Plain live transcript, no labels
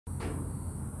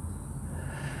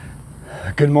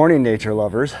Good morning, nature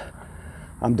lovers.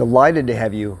 I'm delighted to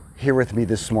have you here with me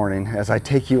this morning as I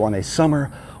take you on a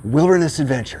summer wilderness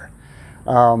adventure.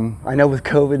 I know with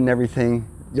COVID and everything,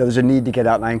 there's a need to get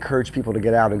out, and I encourage people to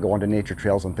get out and go onto nature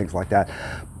trails and things like that.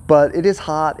 But it is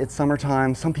hot, it's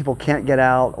summertime, some people can't get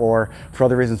out or for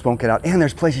other reasons won't get out, and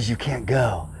there's places you can't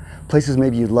go. Places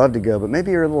maybe you'd love to go, but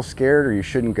maybe you're a little scared or you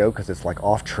shouldn't go because it's like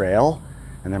off trail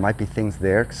and there might be things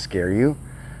there to scare you.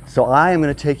 So I am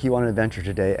going to take you on an adventure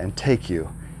today and take you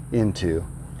into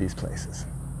these places.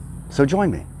 So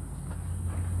join me.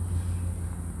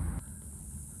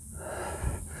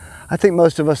 I think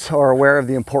most of us are aware of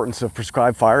the importance of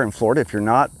prescribed fire in Florida. If you're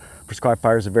not, prescribed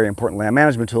fire is a very important land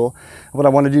management tool. And what I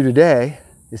want to do today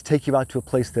is take you out to a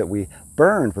place that we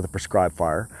burned with a prescribed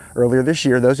fire earlier this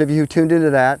year. Those of you who tuned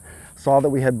into that saw that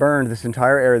we had burned this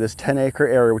entire area, this 10-acre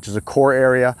area, which is a core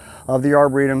area of the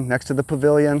Arboretum next to the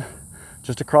pavilion,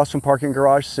 just across from Parking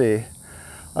Garage C.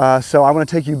 So I want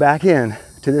to take you back in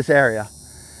to this area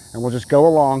and we'll just go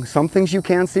along. Some things you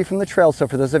can see from the trail, so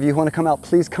for those of you who want to come out,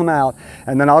 please come out,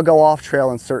 and then I'll go off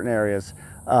trail in certain areas.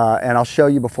 And I'll show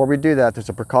you before we do that, there's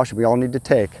a precaution we all need to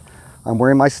take. I'm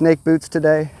wearing my snake boots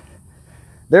today.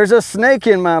 There's a snake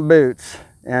in my boots,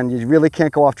 and you really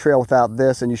can't go off trail without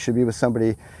this, and you should be with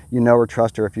somebody you know or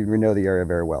trust, or if you know the area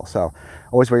very well. So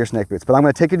always wear your snake boots. But I'm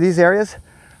going to take you to these areas.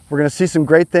 We're going to see some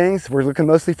great things. We're looking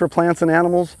mostly for plants and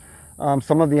animals.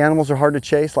 Some of the animals are hard to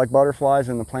chase, like butterflies,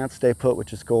 and the plants stay put,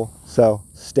 which is cool. So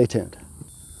stay tuned.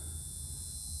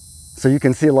 So you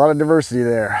can see a lot of diversity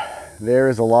there. There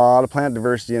is a lot of plant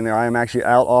diversity in there. I am actually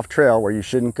out off trail where you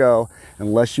shouldn't go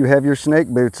unless you have your snake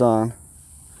boots on.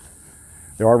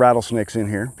 There are rattlesnakes in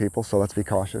here, people, so let's be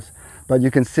cautious. But you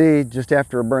can see just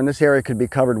after a burn, this area could be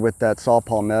covered with that saw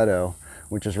palmetto,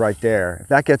 which is right there. If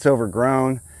that gets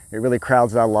overgrown, it really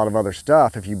crowds out a lot of other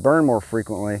stuff. If you burn more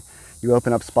frequently, you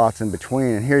open up spots in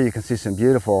between. And here you can see some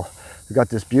beautiful, we've got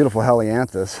this beautiful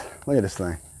helianthus. Look at this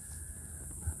thing.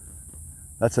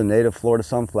 That's a native Florida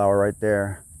sunflower right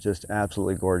there. Just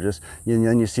absolutely gorgeous. And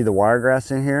then you see the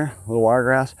wiregrass in here, little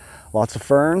wiregrass. Lots of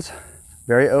ferns,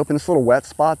 very open. This little wet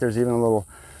spot, there's even a little,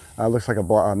 looks like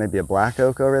maybe a black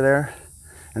oak over there.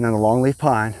 And then the longleaf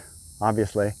pine,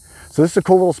 obviously. So this is a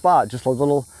cool little spot, just a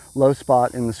little low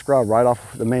spot in the scrub right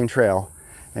off the main trail.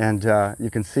 And you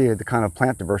can see the kind of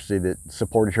plant diversity that's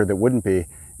supported here that wouldn't be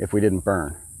if we didn't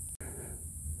burn.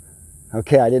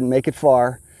 Okay, I didn't make it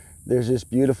far. There's this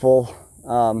beautiful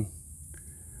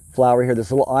flower here,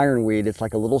 this little ironweed. It's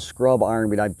like a little scrub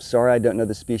ironweed. I'm sorry I don't know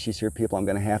the species here, people. I'm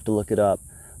gonna have to look it up.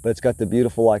 But it's got the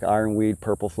beautiful like ironweed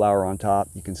purple flower on top.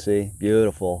 You can see,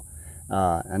 beautiful.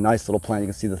 A nice little plant. You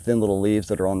can see the thin little leaves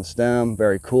that are on the stem.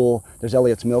 Very cool. There's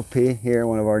Elliott's milk pea here,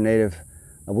 one of our native.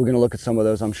 We're going to look at some of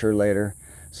those, I'm sure, later.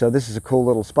 So this is a cool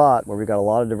little spot where we've got a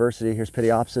lot of diversity. Here's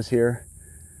Pityopsis here.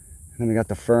 And then we got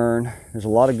the fern. There's a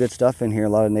lot of good stuff in here, a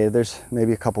lot of native. There's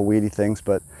maybe a couple weedy things,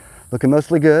 but looking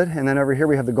mostly good. And then over here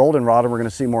we have the goldenrod, and we're going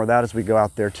to see more of that as we go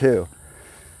out there too.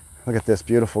 Look at this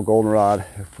beautiful goldenrod.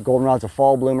 Goldenrod's a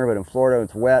fall bloomer, but in Florida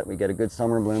it's wet. We get a good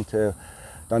summer bloom too.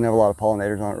 Doesn't have a lot of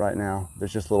pollinators on it right now.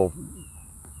 There's just little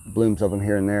blooms of them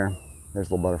here and there. There's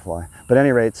a little butterfly. But at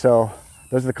any rate, so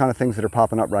those are the kind of things that are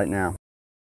popping up right now.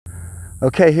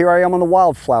 Okay, here I am on the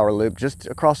wildflower loop just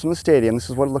across from the stadium. This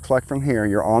is what it looks like from here.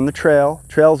 You're on the trail.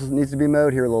 Trails needs to be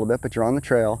mowed here a little bit, but you're on the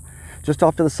trail. Just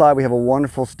off to the side, we have a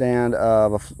wonderful stand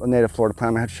of a native Florida plant.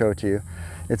 I'm gonna have to show it to you.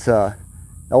 It's a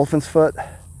elephant's foot.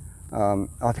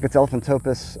 I think it's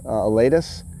Elephanopus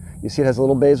elatus. You see it has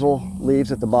little basal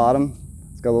leaves at the bottom.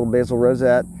 It's got a little basal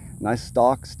rosette, nice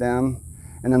stalk, stem,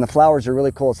 and then the flowers are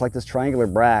really cool. It's like this triangular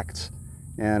bracts.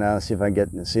 And let's see if I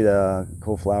can see the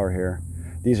cool flower here.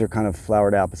 These are kind of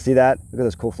flowered out, but see that? Look at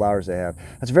those cool flowers they have.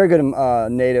 That's a very good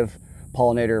native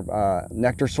pollinator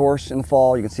nectar source in the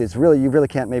fall. You can see it's really, you really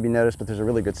can't maybe notice, but there's a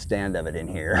really good stand of it in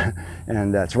here.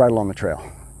 And it's right along the trail.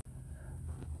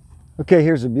 Okay,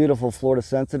 here's a beautiful Florida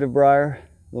sensitive briar,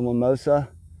 little mimosa.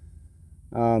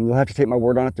 You'll have to take my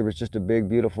word on it. There was just a big,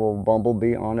 beautiful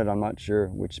bumblebee on it. I'm not sure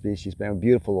which species, but a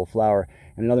beautiful little flower.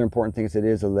 And another important thing is it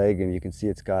is a legume. You can see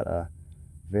it's got a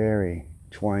very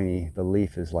twiny, the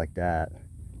leaf is like that.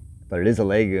 But it is a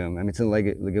legume. I mean, it's in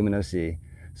leguminosae.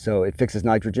 So it fixes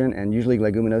nitrogen, and usually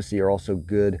leguminosae are also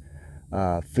good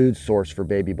food source for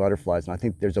baby butterflies. And I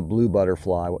think there's a blue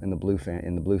butterfly in the blue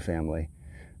family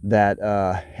that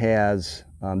has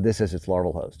this as its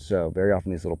larval host. So very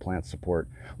often these little plants support.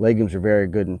 Legumes are very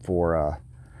good for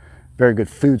very good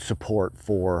food support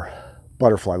for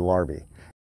butterfly larvae.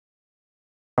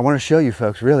 I want to show you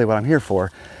folks really what I'm here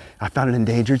for. I found an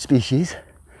endangered species.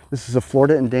 This is a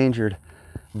Florida endangered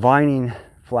vining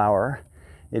flower.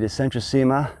 It is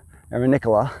Centrosema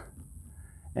erinicola,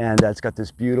 and it's got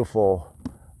this beautiful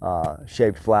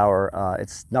shaped flower.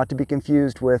 It's not to be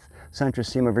confused with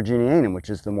Centrosema virginianum, which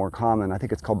is the more common. I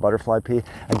think it's called butterfly pea.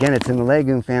 Again, it's in the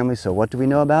legume family, so what do we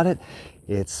know about it?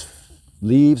 Its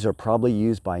leaves are probably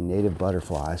used by native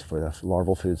butterflies for the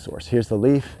larval food source. Here's the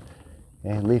leaf,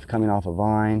 and leaf coming off a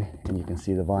vine, and you can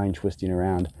see the vine twisting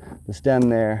around the stem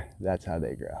there. That's how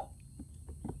they grow.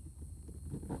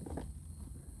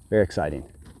 Very exciting.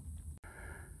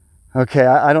 Okay,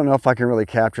 I don't know if I can really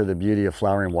capture the beauty of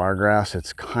flowering wiregrass.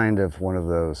 It's kind of one of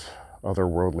those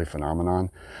otherworldly phenomenon.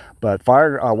 But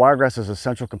wiregrass is a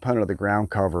central component of the ground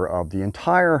cover of the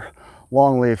entire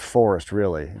longleaf forest,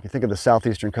 really. If you think of the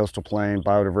southeastern coastal plain,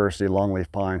 biodiversity,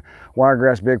 longleaf pine,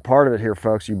 wiregrass, big part of it here,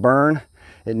 folks. You burn,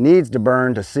 it needs to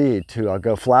burn to seed to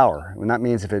go flower. And that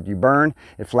means if you burn,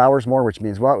 it flowers more, which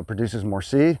means what? It produces more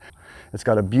seed. It's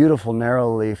got a beautiful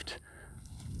narrow-leafed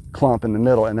clump in the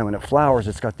middle, and then when it flowers,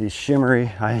 it's got these shimmery,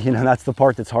 that's the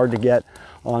part that's hard to get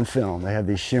on film. They have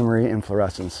these shimmery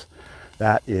inflorescence.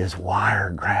 That is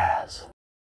wiregrass.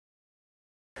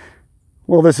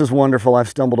 Well, this is wonderful. I've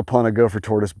stumbled upon a gopher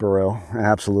tortoise burrow.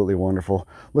 Absolutely wonderful.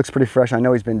 Looks pretty fresh. I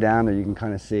know he's been down there. You can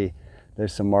kind of see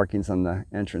there's some markings on the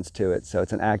entrance to it. So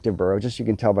it's an active burrow, just you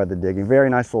can tell by the digging. Very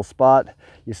nice little spot.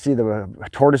 You see the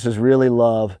tortoises really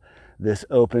love this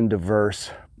open,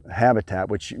 diverse habitat,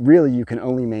 which really you can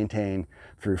only maintain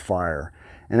through fire.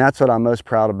 And that's what I'm most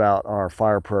proud about our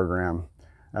fire program.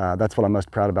 That's what I'm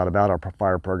most proud about our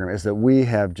fire program, is that we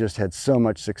have just had so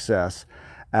much success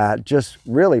at just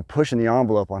really pushing the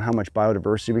envelope on how much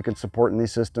biodiversity we can support in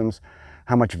these systems,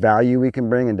 how much value we can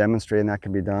bring, and demonstrating that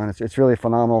can be done. It's really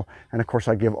phenomenal. And of course,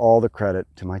 I give all the credit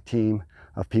to my team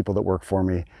of people that work for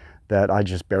me that I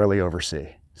just barely oversee.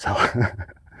 So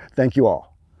thank you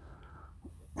all.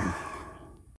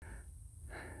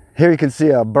 Here you can see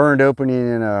a burned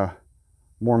opening in a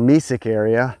more mesic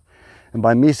area. And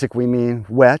by mesic, we mean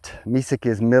wet. Mesic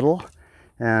is middle.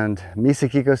 And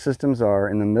mesic ecosystems are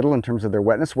in the middle in terms of their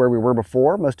wetness, where we were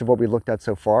before. Most of what we looked at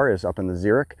so far is up in the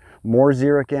xeric, more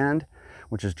xeric end,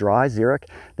 which is dry xeric.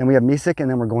 Then we have mesic, and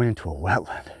then we're going into a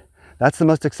wetland. That's the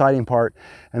most exciting part.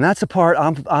 And that's the part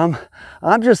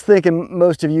I'm just thinking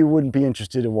most of you wouldn't be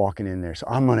interested in walking in there. So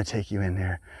I'm gonna take you in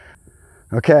there.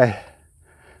 Okay.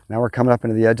 Now we're coming up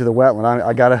into the edge of the wetland.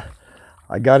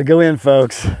 I gotta go in,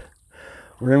 folks.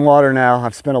 We're in water now.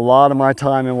 I've spent a lot of my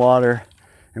time in water,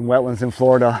 in wetlands in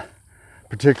Florida,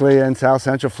 particularly in South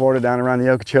Central Florida, down around the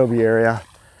Okeechobee area,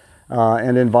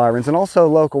 and environs, and also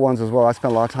local ones as well. I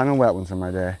spent a lot of time in wetlands in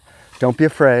my day. Don't be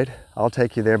afraid. I'll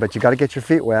take you there, but you gotta get your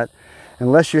feet wet,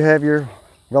 unless you have your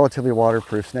relatively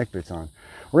waterproof snake boots on.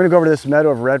 We're gonna go over to this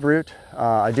meadow of redroot.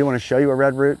 I do wanna show you a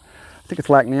redroot. I think it's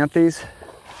Lacnanthes.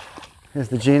 Here's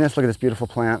the genus. Look at this beautiful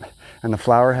plant. And the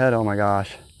flower head, oh my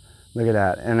gosh, look at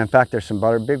that. And in fact, there's some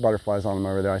big butterflies on them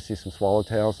over there. I see some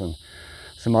swallowtails and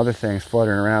some other things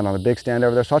fluttering around on the big stand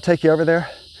over there. So I'll take you over there.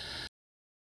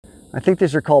 I think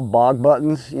these are called bog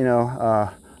buttons.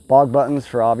 Bog buttons,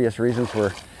 for obvious reasons,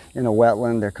 we're in a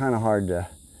wetland. They're kind of hard to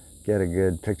get a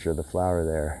good picture of the flower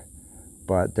there.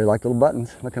 But they're like little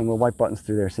buttons. Look at them, little white buttons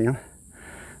through there, see them?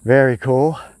 Very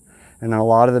cool. And then a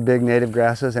lot of the big native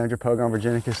grasses, Andropogon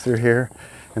virginicus through here.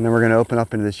 And then we're gonna open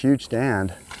up into this huge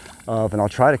stand of, and I'll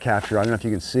try to capture, I don't know if you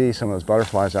can see some of those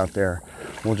butterflies out there.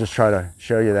 We'll just try to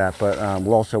show you that, but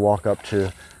we'll also walk up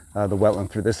to the wetland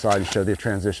through this side and show the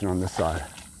transition on this side.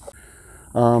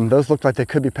 Those look like they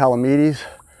could be Palomedes,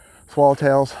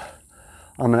 swallowtails.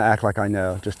 I'm gonna act like I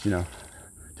know, just, to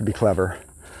be clever.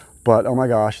 But oh my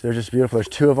gosh, they're just beautiful. There's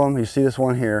two of them. You see this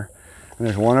one here, and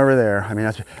there's one over there. I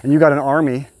mean, and you got an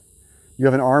army. You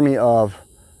have an army of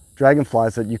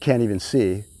dragonflies that you can't even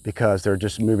see because they're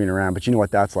just moving around. But you know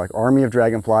what that's like. Army of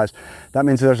dragonflies. That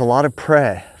means there's a lot of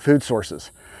prey, food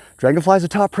sources. Dragonfly's a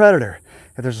top predator.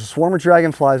 If there's a swarm of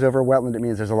dragonflies over a wetland, it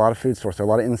means there's a lot of food source. There are a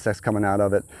lot of insects coming out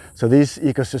of it. So these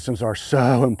ecosystems are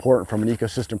so important from an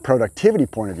ecosystem productivity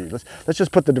point of view. Let's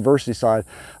just put the diversity side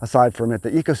aside for a minute.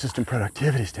 The ecosystem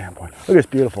productivity standpoint. Look at this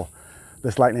beautiful,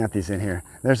 this Lacnanthes in here.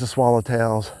 There's the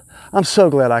swallowtails. I'm so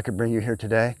glad I could bring you here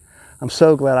today. I'm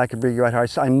so glad I could bring you out here.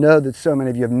 I know that so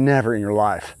many of you have never in your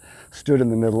life stood in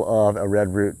the middle of a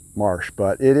redroot marsh,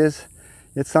 but it's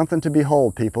something to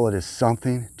behold, people. It is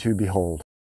something to behold.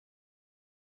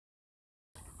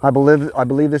 I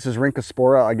believe this is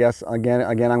Rhynchospora. I guess, again,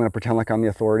 I'm going to pretend like I'm the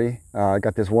authority. I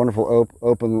got this wonderful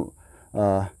open,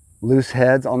 loose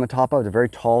heads on the top of it. It's a very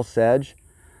tall sedge.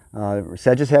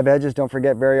 Sedges have edges. Don't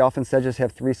forget, very often sedges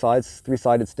have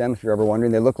three-sided stem, if you're ever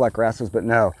wondering. They look like grasses, but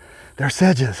no, they're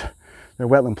sedges. They're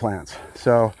wetland plants.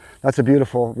 So that's a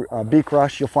beautiful beak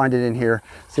rush. You'll find it in here.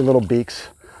 See little beaks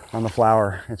on the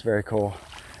flower. It's very cool.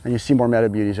 And you see more meadow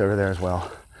beauties over there as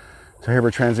well. So here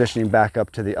we're transitioning back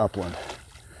up to the upland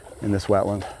in this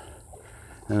wetland.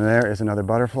 And there is another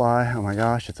butterfly. Oh my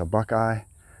gosh, it's a buckeye.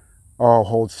 Oh,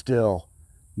 hold still.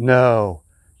 No,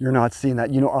 you're not seeing that.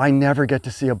 You know, I never get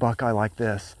to see a buckeye like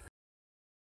this.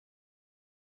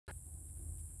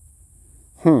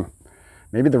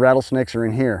 Maybe the rattlesnakes are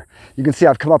in here. You can see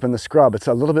I've come up in the scrub. It's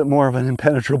a little bit more of an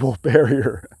impenetrable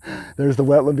barrier. There's the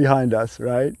wetland behind us,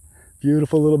 right?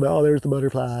 Beautiful little, oh, there's the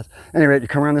butterflies. Anyway, you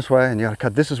come around this way and you gotta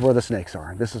cut. This is where the snakes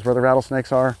are. This is where the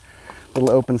rattlesnakes are.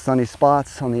 Little open sunny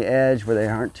spots on the edge where they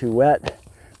aren't too wet,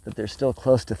 but they're still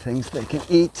close to things they can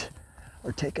eat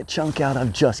or take a chunk out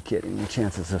of. Just kidding. The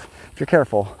chances of, if you're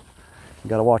careful, you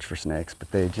gotta watch for snakes, but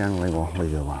they generally will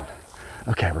leave you alone.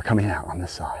 Okay, we're coming out on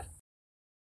this side.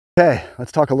 Okay,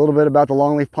 let's talk a little bit about the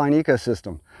longleaf pine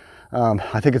ecosystem.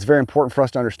 I think it's very important for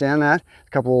us to understand that. A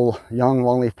couple young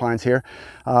longleaf pines here,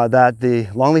 that the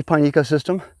longleaf pine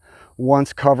ecosystem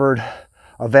once covered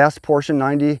a vast portion,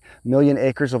 90 million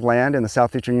acres of land in the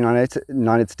southeastern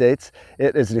United States.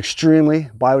 It is an extremely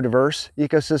biodiverse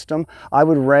ecosystem. I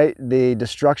would rate the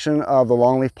destruction of the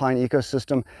longleaf pine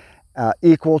ecosystem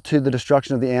equal to the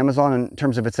destruction of the Amazon in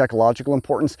terms of its ecological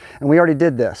importance. And we already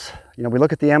did this. You know, we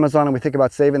look at the Amazon and we think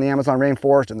about saving the Amazon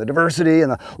rainforest and the diversity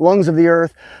and the lungs of the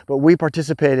earth, but we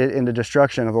participated in the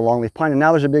destruction of the longleaf pine. And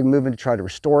now there's a big movement to try to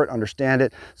restore it, understand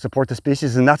it, support the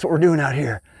species. And that's what we're doing out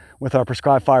here with our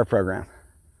prescribed fire program.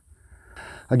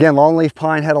 Again, longleaf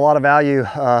pine had a lot of value.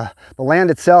 The land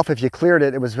itself, if you cleared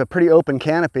it, it was a pretty open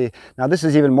canopy. Now this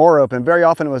is even more open. Very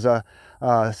often it was a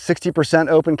 60%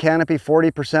 open canopy,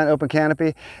 40% open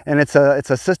canopy, and it's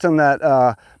a system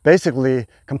that basically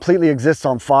completely exists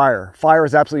on fire. Fire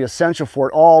is absolutely essential for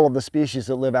it. All of the species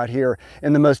that live out here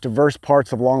in the most diverse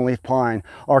parts of longleaf pine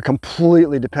are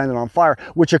completely dependent on fire,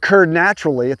 which occurred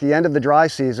naturally at the end of the dry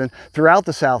season throughout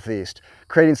the Southeast,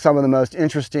 creating some of the most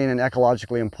interesting and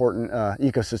ecologically important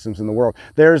ecosystems in the world.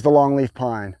 There's the longleaf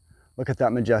pine. Look at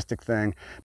that majestic thing.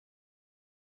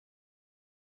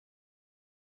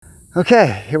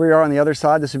 Okay, here we are on the other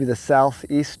side. This would be the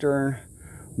southeastern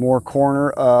more corner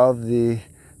of the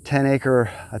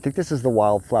 10-acre, I think this is the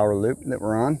wildflower loop that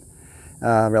we're on.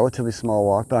 Relatively small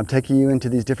walk, but I'm taking you into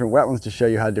these different wetlands to show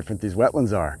you how different these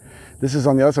wetlands are. This is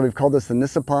on the other side. We've called this the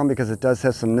Nyssa palm because it does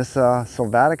have some Nyssa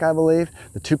sylvatic, I believe,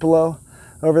 the tupelo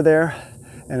over there,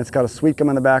 and it's got a sweet gum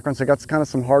in the background, so it got kind of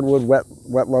some hardwood,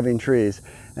 wet-loving trees.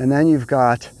 And then you've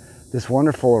got this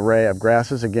wonderful array of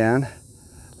grasses again.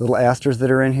 Little asters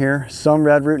that are in here, some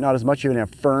redroot, not as much. You even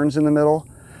have ferns in the middle.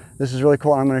 This is really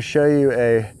cool. I'm going to show you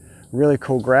a really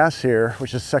cool grass here,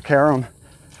 which is Saccharum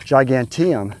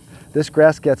giganteum. This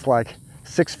grass gets like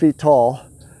 6 feet tall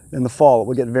in the fall. It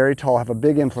will get very tall, have a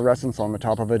big inflorescence on the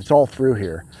top of it. It's all through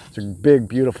here. It's a big,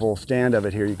 beautiful stand of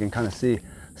it here. You can kind of see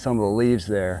some of the leaves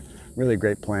there. Really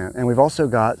great plant. And we've also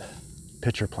got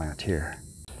pitcher plant here.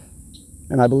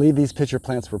 And I believe these pitcher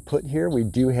plants were put here. We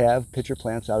do have pitcher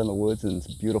plants out in the woods and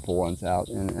some beautiful ones out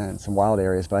in some wild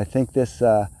areas. But I think this,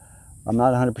 I'm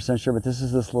not 100% sure, but this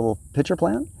is this little pitcher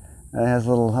plant. It has a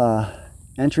little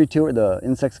entry to it. The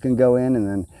insects can go in, and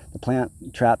then the plant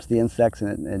traps the insects,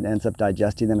 and it ends up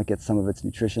digesting them. It gets some of its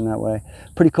nutrition that way.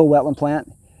 Pretty cool wetland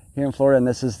plant here in Florida. And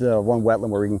this is the one wetland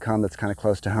where we can come that's kind of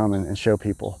close to home and show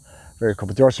people. Very cool.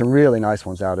 But there are some really nice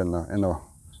ones out in the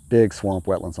big swamp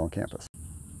wetlands on campus.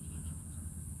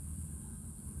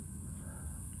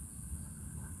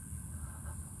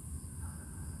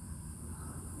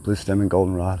 Blue stem and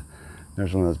goldenrod.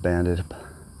 There's one of those banded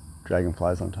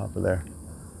dragonflies on top of there.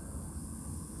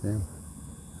 See?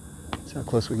 See how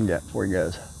close we can get before he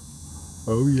goes.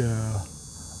 Oh yeah.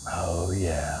 Oh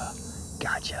yeah.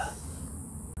 Gotcha.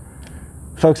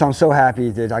 Folks, I'm so happy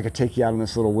that I could take you out on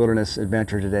this little wilderness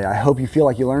adventure today. I hope you feel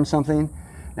like you learned something,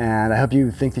 and I hope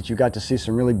you think that you got to see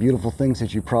some really beautiful things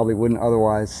that you probably wouldn't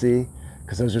otherwise see,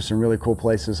 because those are some really cool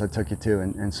places I took you to,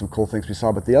 and some cool things we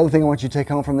saw. But the other thing I want you to take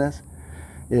home from this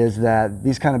is that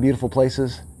these kind of beautiful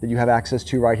places that you have access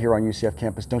to right here on UCF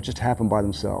campus don't just happen by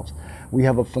themselves. We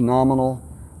have a phenomenal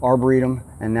arboretum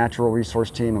and natural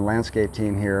resource team and landscape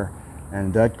team here,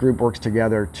 and that group works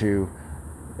together to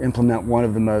implement one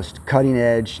of the most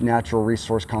cutting-edge natural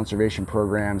resource conservation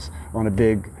programs on a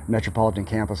big metropolitan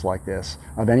campus like this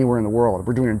of anywhere in the world.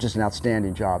 We're doing just an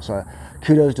outstanding job. So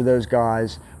kudos to those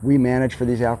guys. We manage for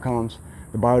these outcomes.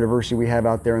 The biodiversity we have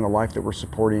out there and the life that we're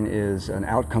supporting is an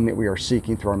outcome that we are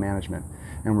seeking through our management.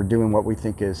 And we're doing what we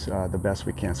think is the best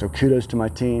we can. So kudos to my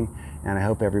team, and I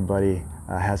hope everybody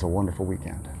has a wonderful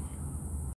weekend.